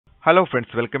Hello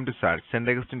friends, welcome to SAR, St.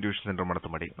 Augustine Tuition Center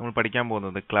മടത്തുമടി. നമ്മൾ പഠിക്കാൻ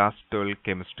പോകുന്നത് class 12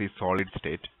 chemistry solid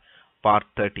state part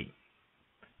 30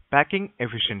 packing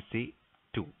efficiency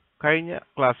 2. കഴിഞ്ഞ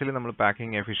ക്ലാസ്സിൽ നമ്മൾ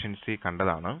പാക്കിംഗ് എഫിഷ്യൻസി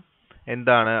കണ്ടതാണ്.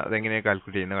 എന്താണ് അതെങ്ങനെ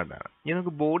കാൽക്കുലേറ്റ് ചെയ്യുന്നത് കണ്ടതാണ്. ഇനി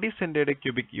നമുക്ക് ബോഡി സെന്റേർഡ്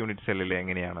ക്യൂബിക് യൂണിറ്റ് സെല്ലിൽ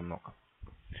എങ്ങനെയാണെന്ന് നോക്കാം.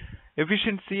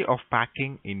 Efficiency of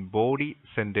packing in body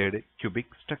centred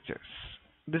cubic structures.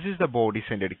 This is the body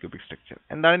centred cubic structure.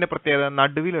 എന്താണ് ഇതിന്റെ പ്രത്യേകത?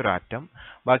 നടുവിൽ ഒരു ആറ്റം,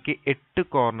 ബാക്കി 8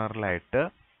 കോർണറിലായിട്ട്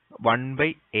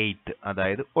 1/8,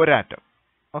 അതായത് ഒരാറ്റം.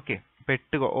 ഓക്കെ,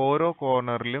 ഇപ്പൊ ഓരോ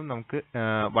കോർണറിലും നമുക്ക്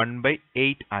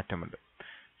 1/8 ആറ്റം ഉണ്ട്.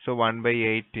 So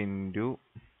 1/8 into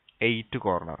 8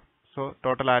 corner. So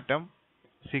total atom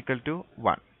is equal to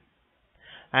 1.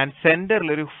 And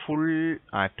സെന്ററിൽ ഒരു ഫുൾ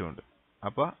ആറ്റം ഉണ്ട്,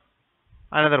 അപ്പൊ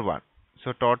another 1.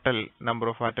 So total number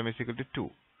of atom is equal to 2.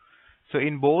 So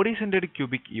in body centered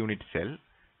cubic unit cell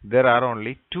there are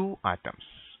only 2 atoms.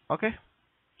 Okay,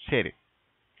 ശരി.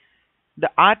 The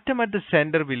atom at the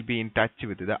center will be in touch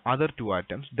with the other 2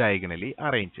 atoms diagonally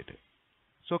arranged.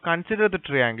 So consider the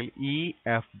triangle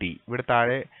EFD. ഇവിടെ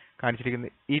താഴെ കാണിച്ചിരിക്കുന്ന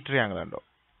ഈ triangle ഉണ്ടോ?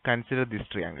 Consider this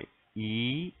triangle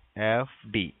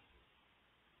EFD.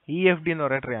 EFD എന്ന്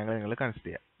പറയുന്ന triangle നിങ്ങൾ consider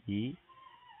ചെയ്യുക.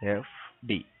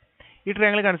 EFD. ഈ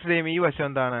ട്രയാങ്കിൾ കൺസിഡർ ചെയ്യുമ്പോൾ ഈ വശം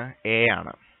എന്താണ്? എ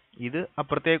ആണ്. ഇത്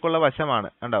അപ്പുറത്തേക്കുള്ള വശമാണ്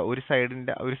കണ്ടോ?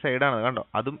 ഒരു സൈഡാണ് കണ്ടോ?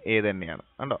 അതും എ തന്നെയാണ്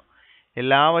കണ്ടോ?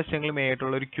 എല്ലാ വശങ്ങളും എ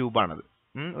ആയിട്ടുള്ള ഒരു ക്യൂബാണത്.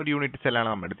 ഒരു യൂണിറ്റ് സെല്ലാണ്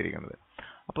നമ്മൾ എടുത്തിരിക്കുന്നത്.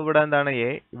 അപ്പോൾ ഇവിടെ എന്താണ്?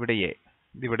 എ, ഇവിടെ എ,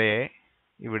 ഇതിവിടെ എ,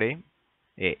 ഇവിടെയും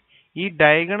എ. ഈ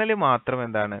ഡയഗണൽ മാത്രം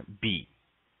എന്താണ്? ബി.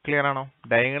 ക്ലിയർ ആണോ?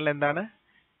 ഡയഗണൽ എന്താണ്?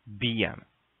 ബി ആണ്.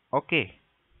 Okay,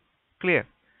 clear.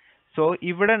 സോ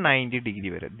ഇവിടെ 90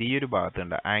 ഡിഗ്രി വരെ ഈ ഒരു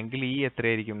ഭാഗത്തുണ്ട്. ആംഗിൾ ഈ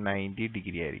എത്രയായിരിക്കും? 90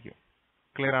 ഡിഗ്രി ആയിരിക്കും.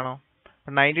 ക്ലിയർ ആണോ?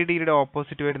 90 ഡിഗ്രിയുടെ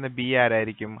ഓപ്പോസിറ്റ് വരുന്ന ബി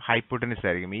ആരായിരിക്കും? ഹൈപ്പോട്ടിനസ്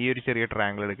ആയിരിക്കും. ഈ ഒരു ചെറിയ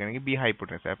ട്രയാങ്കിൾ എടുക്കുകയാണെങ്കിൽ ബി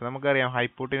ഹൈപ്പോട്ടിനസ്. അപ്പൊ നമുക്കറിയാം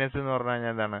ഹൈപ്പോട്ടിനസ് എന്ന് പറഞ്ഞു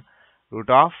കഴിഞ്ഞാൽ എന്താണ്?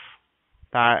 Root of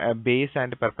base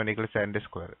and perpendicular side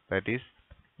square, that is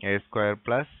a square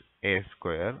plus a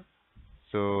square.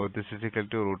 So this is equal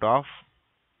to root of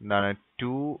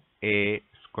 2a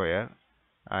square.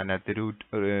 അതിനകത്ത് റൂട്ട്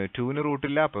 2ന് റൂട്ട്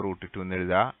ഇല്ല, അപ്പൊ റൂട്ട് 2 എന്ന്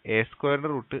എഴുതുക. എ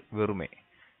സ്ക്വയറിന്റെ റൂട്ട് വെറുമേ.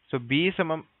 സോ ബി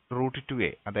സമം റൂട്ട്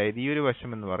 2a, അതായത് ഈ ഒരു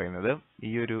വശം എന്ന് പറയുന്നത്,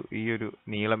 ഈ ഒരു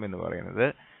നീളം എന്ന് പറയുന്നത്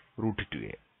root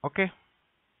 2a. Okay,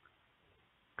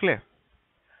 clear.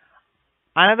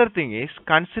 Another thing is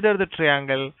consider the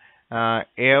triangle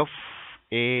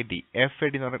FAD.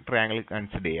 FAD എന്ന് പറഞ്ഞ ട്രയാങ്കിൾ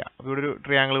കൺസിഡർ ചെയ്യുക. അപ്പൊ ഇവിടെ ഒരു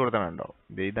triangle കൊടുത്താണോ?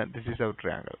 This is our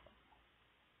triangle.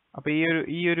 അപ്പൊ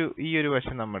ഈ ഒരു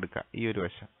വശം നമ്മൾ എടുക്കുക. ഈ ഒരു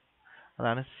വശം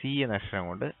അതാണ് സി എന്ന അക്ഷരം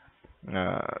കൊണ്ട്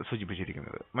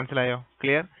സൂചിപ്പിച്ചിരിക്കുന്നത്. മനസ്സിലായോ?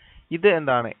 ക്ലിയർ. ഇത്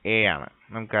എന്താണ്? എ ആണ്,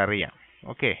 നമുക്കറിയാം.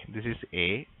 Okay, this is A.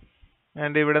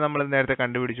 And ഇവിടെ നമ്മൾ നേരത്തെ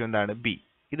കണ്ടുപിടിച്ചു എന്താണ്? ബി.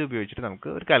 ഇത് ഉപയോഗിച്ചിട്ട് നമുക്ക്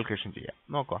ഒരു കാൽക്കുലേഷൻ ചെയ്യാം.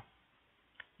 നോക്കാം.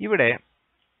 ഇവിടെ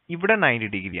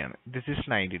 90 ഡിഗ്രിയാണ്. This is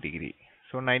 90 degree.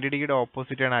 സോ 90 ഡിഗ്രിയുടെ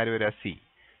ഓപ്പോസിറ്റ് ആണ് ആര് വരിക? C.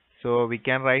 So we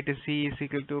can write C is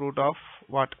equal to root of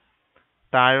what?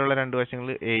 താഴെയുള്ള രണ്ട് വശങ്ങൾ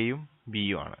എയും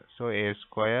ബിയും ആണ്. സോ എ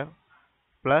സ്ക്വയർ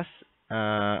പ്ലസ്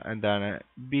എന്താണ്?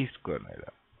 ബി സ്ക്വയർ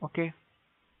എഴുതാം. Okay,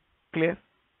 clear.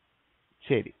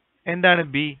 ശരി. എന്താണ്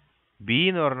ബി? ബി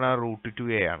എന്ന് പറഞ്ഞാൽ റൂട്ട്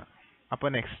 2a ആണ്. അപ്പൊ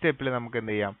നെക്സ്റ്റ് സ്റ്റെപ്പിൽ നമുക്ക്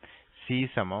എന്ത് ചെയ്യാം? സി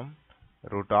സമം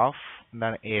റൂട്ട് ഓഫ്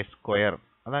എന്താണ്? A square.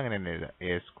 അതങ്ങനെ തന്നെ എഴുതാം.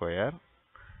 A square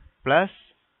plus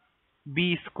B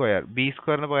square. B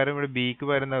സ്ക്വയറിന് പകരം ഇവിടെ ബിക്ക്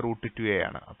പകരം റൂട്ട് 2a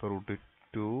ആണ്. അപ്പൊ root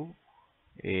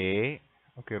 2a.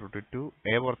 Okay, root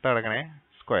 2a പുറത്ത് കിടക്കണേ,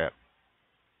 സ്ക്വയർ.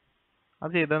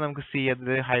 അത് ചെയ്താൽ നമുക്ക് സി, അത്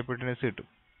ഹൈപ്പോട്ടനസ് കിട്ടും.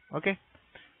 Okay,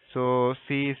 so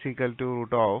C is equal to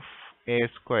root of A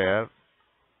square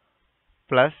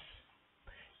plus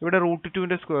ഇവിടെ റൂട്ട്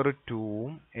 2ന്റെ സ്ക്വയർ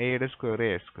 2ഉം എയുടെ സ്ക്വയർ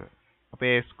എ സ്ക്വയർ. അപ്പൊ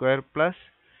A square plus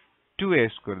 2a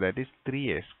square, that is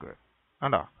 3a square.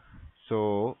 ആണോ? So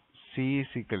C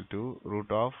is equal to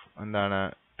root of എന്താണ്?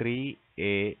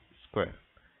 3a square.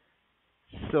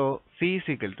 So C is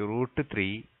equal to root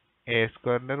 3 a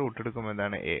square root എടുക്കുമ്പോൾ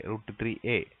എന്താണ്? a, root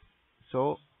 3a. So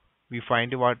we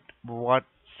find what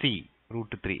C,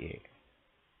 root 3a.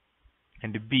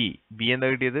 And B എന്താ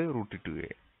കിട്ടിയത്? root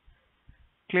 2a.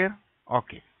 Clear?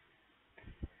 Okay.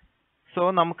 So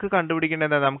നമുക്ക് കണ്ടുപിടിക്കേണ്ടത്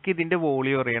എന്താ? നമുക്ക് ഇതിന്റെ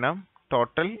വോളിയം അറിയണം.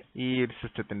 ടോട്ടൽ ഈ ഒരു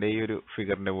സിസ്റ്റത്തിന്റെ ഈ ഒരു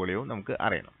ഫിഗറിന്റെ വോളിയവും നമുക്ക്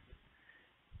അറിയണം.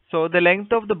 So the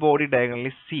length of the body diagonal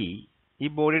is C. ഈ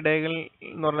ബോഡി ഡയഗണൽ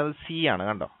എന്ന് പറയുന്നത് സി ആണ്.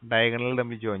 കണ്ടോ? ഡയഗണൽ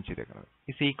തമ്മിൽ ജോയിൻ ചെയ്തേക്കുന്നത്.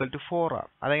 Is equal to 4r.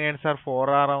 അതെങ്ങനെയാണ് സാർ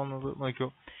 4r ആവുന്നത്? നോക്കിയോ,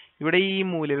 ഇവിടെ ഈ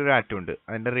മൂലയിൽ ഒരു ആറ്റം ഉണ്ട്,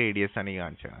 അതിന്റെ റേഡിയസ് ആണ് ഈ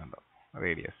കാണിച്ചത്. കണ്ടോ?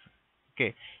 റേഡിയസ്. ഓക്കെ,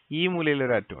 ഈ മൂലയിൽ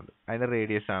ഒരു ആറ്റം ഉണ്ട്, അതിന്റെ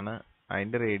റേഡിയസ്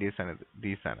ആണ് ഇത്.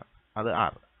 ഈ സാധനം അത്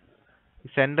r.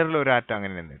 സെന്ററിൽ ഒരു ആറ്റം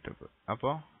അങ്ങനെ തന്നെ ഇട്ടത്.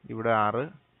 അപ്പോൾ ഇവിടെ 6,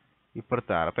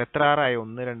 ഇപ്പുറത്ത് 6. അപ്പൊ എത്ര r ആയി?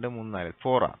 1 2 3 4,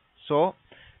 4r. So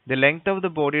the length of the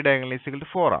body diagonal is equal to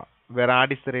 4r. where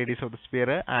rad is the radius of the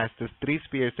sphere as the three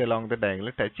spheres along the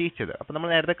diagonal touch each other. അപ്പോൾ നമ്മൾ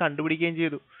നേരത്തെ കണ്ടുപിടിക്കുകയും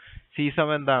ചെയ്തു c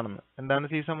സമം എന്താണെന്ന്. എന്താണ്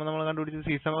c സമം നമ്മൾ കണ്ടുപിടിച്ചത്?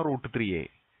 c സമം √3a.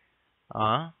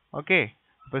 ഓക്കെ.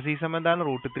 അപ്പോൾ c സമം എന്താണ്?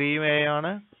 √3a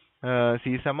ആണ്. c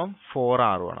സമം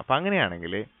 4r ആണ്. അപ്പോൾ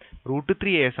അങ്ങനെയാണെങ്കിൽ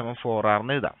 √3a സമം 4r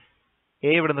എന്ന് എഴുതാം.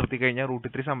 a ഇവിടെ നിർത്തി കഴിഞ്ഞാൽ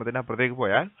 √3 സമത്തിന്റെ അപ്പുറത്തേക്ക്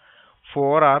പോയാൽ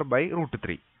 4r by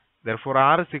 √3. Therefore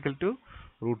r is equal to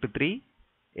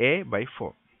 √3a by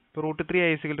 4. ഇപ്പോൾ √3a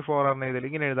is equal to 4r എന്ന് എഴുതിയാൽ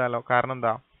ഇങ്ങനെ എഴുതാമല്ലോ. കാരണം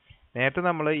എന്താ? നേരത്തെ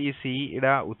നമ്മൾ ഈ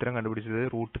c-യുടെ ഉത്തരം കണ്ടുപിടിച്ചത്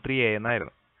 √3a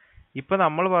എന്നായിരുന്നു. ഇപ്പൊ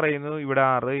നമ്മൾ പറയുന്നു ഇവിടെ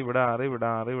 6, ഇവിടെ 6, ഇവിടെ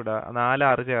 6, ഇവിടെ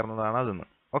 4r ചേർന്നതാണ് അതെന്ന്.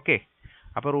 ഓക്കെ.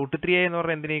 അപ്പൊ √3a എന്ന്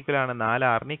പറഞ്ഞാൽ എന്തിന് ഈക്വൽ ആണ്?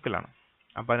 4rന് ഈക്വൽ ആണ്.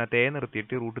 അപ്പൊ അതിനകത്ത് a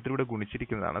നിർത്തിയിട്ട് √3 ഇവിടെ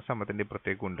ഗുണിച്ചിരിക്കുന്നതാണ് സമത്തിന്റെ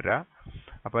ഇപ്പുറത്തേക്ക് കൊണ്ടുവരിക.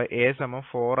 അപ്പൊ a സമം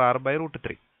 4r by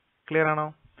 √3. ക്ലിയർ ആണോ?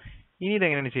 ഇനി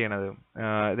ഇതെങ്ങനെയാണ് ചെയ്യണത്?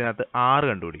 ഇതിനകത്ത് r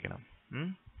കണ്ടുപിടിക്കണം.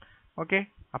 ഓക്കെ.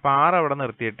 അപ്പൊ r അവിടെ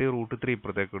നിർത്തിയിട്ട് √3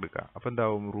 ഇപ്പുറത്തേക്ക് എടുക്കുക. അപ്പൊ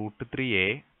എന്താവും?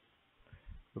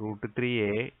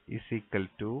 √3a is equal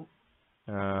to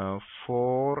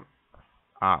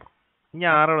 4r. ഇനി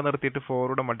r അവിടെ നിർത്തിയിട്ട് 4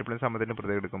 യുടെ മൾട്ടിപ്ലൈ സമത്തിന്റെ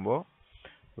ഇപ്പുറത്തേക്ക് എടുക്കുമ്പോൾ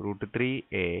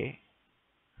 √3a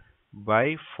by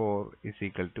 4 is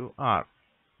equal to r.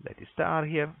 That is the r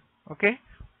here. Okay.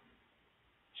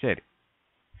 ശരി.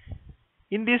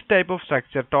 In this type of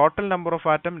structure, total number of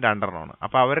atom 2 ആണ്.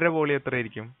 അപ്പോൾ അവരുടെ വോളിയം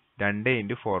എത്രയായിരിക്കും? 2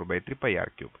 × 4/3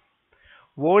 πr³.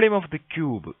 Volume of the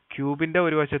cube. ക്യൂബിന്റെ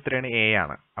ഒരു വശം എത്രയാണ്? a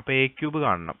ആണ്. അപ്പോൾ a ക്യൂബ്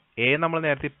കാണണം. a നമ്മൾ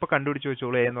നേരത്തെ ഇപ്പൊ കണ്ടുപിടിച്ച്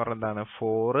വെച്ചോളൂ. a എന്ന് പറഞ്ഞാൽ എന്താണ്?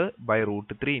 4 by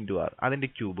 √3 × r. അതിന്റെ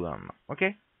ക്യൂബ് കാണണം. ഓക്കെ.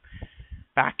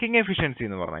 പാക്കിംഗ് എഫിഷ്യൻസി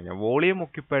എന്ന് പറഞ്ഞു കഴിഞ്ഞാൽ വോളിയം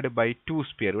ഒക്യുപ്പൈഡ് ബൈ 2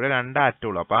 സ്പിയർ. ഇവിടെ 2 ആറ്റം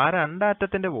ഉള്ളൂ. അപ്പോൾ ആ 2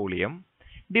 ആറ്റത്തിന്റെ volume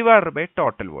divided by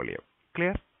total volume.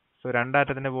 Clear? So 2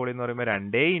 ആറ്റത്തിന്റെ volume എന്ന് പറയുമ്പോൾ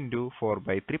 2 ×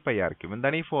 4/3 πr³.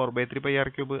 എന്താണ് ഈ 4/3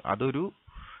 πr³? അതൊരു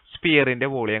സ്പിയറിന്റെ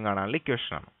വോളിയം കാണാനുള്ള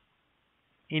ഇക്വേഷൻ ആണ്.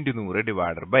 × 100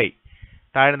 ഡിവൈഡഡ് ബൈ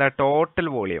താഴെ എന്താ? Total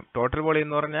volume. ടോട്ടൽ വോളിയം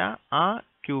എന്ന് പറഞ്ഞാൽ ആ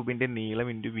ക്യൂബിന്റെ നീളം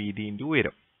 × വീതി ×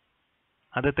 ഉയരം.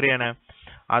 അതെത്രയാണ്?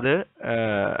 അത്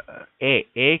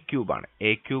a ക്യൂബ് ആണ്. a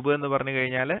ക്യൂബ് എന്ന് പറഞ്ഞു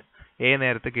കഴിഞ്ഞാൽ a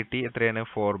നേരത്തെ കിട്ടി എത്രയാണ്?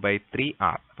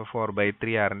 4/3r. അപ്പോൾ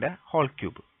 4/3rന്റെ ഹോൾ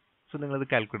ക്യൂബ്. സോ നിങ്ങളിത്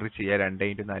കാൽക്കുലേറ്റ് ചെയ്യുക. 2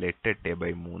 × 4 8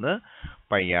 8/3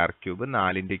 πr³.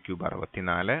 4ന്റെ ക്യൂബ്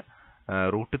 64.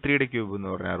 √3യുടെ ക്യൂബ് എന്ന്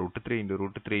പറഞ്ഞാൽ √3 ×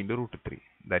 √3 × √3.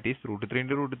 ദാറ്റ് ഈസ് √3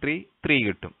 × √3 3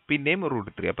 കിട്ടും. പിന്നെയും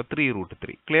 √3. അപ്പോൾ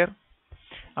 3√3. ക്ലിയർ?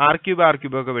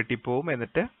 r³ ഒക്കെ വെട്ടിപ്പോവും.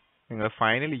 എന്നിട്ട് നിങ്ങൾ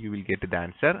finally you will get the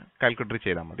answer. Calculator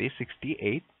ചെയ്താൽ മതി.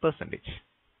 68%.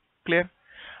 ക്ലിയർ?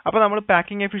 അപ്പോൾ നമ്മൾ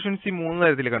പാക്കിംഗ് എഫിഷ്യൻസി 3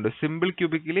 തരത്തിൽ കണ്ടു. സിമ്പിൾ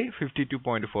ക്യൂബിക്കില്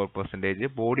 52.4%,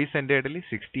 ബോഡി സെന്റേർഡിൽ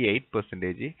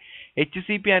 68%,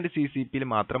 HCP ആൻഡ് CCPയിൽ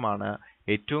മാത്രമാണ്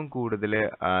ഏറ്റവും കൂടുതൽ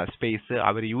സ്പേസ്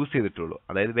അവർ യൂസ് ചെയ്തിട്ടുള്ളൂ.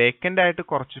 അതായത് വേക്കന്റ് ആയിട്ട്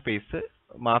കുറച്ച് സ്പേസ്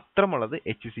മാത്രമുള്ളത്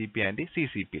HCP ആൻഡ്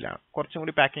CCPയിലാണ്. കുറച്ചും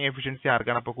കൂടി പാക്കിംഗ് എഫിഷ്യൻസി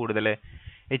ആർക്കാണ് അപ്പോൾ കൂടുതൽ?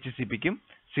 HCPക്കും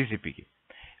CCPക്കും.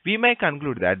 We may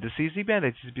conclude that the CCP and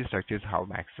HCP structures have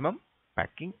maximum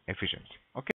packing efficiency. Okay.